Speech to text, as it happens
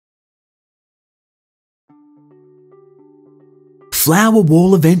flower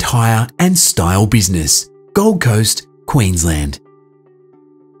wall event hire and style business, Gold Coast, Queensland.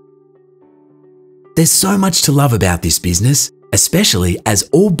 There's so much to love about this business, especially as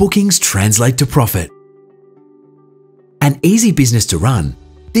all bookings translate to profit. An easy business to run,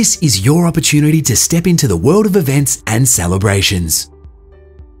 this is your opportunity to step into the world of events and celebrations.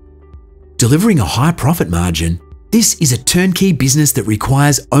 Delivering a high profit margin, this is a turnkey business that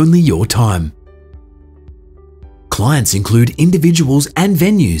requires only your time. Clients include individuals and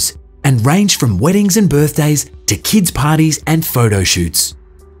venues and range from weddings and birthdays to kids' parties and photo shoots.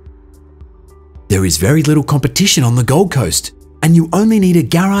 There is very little competition on the Gold Coast, and you only need a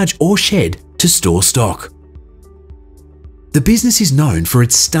garage or shed to store stock. The business is known for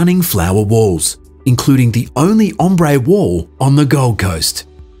its stunning flower walls, including the only ombre wall on the Gold Coast.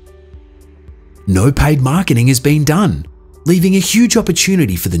 No paid marketing has been done, leaving a huge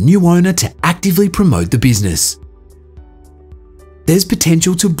opportunity for the new owner to actively promote the business. There's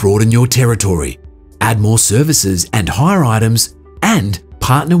potential to broaden your territory, add more services and hire items, and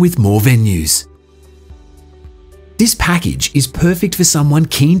partner with more venues. This package is perfect for someone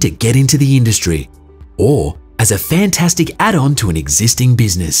keen to get into the industry, or as a fantastic add-on to an existing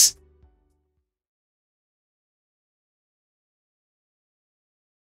business.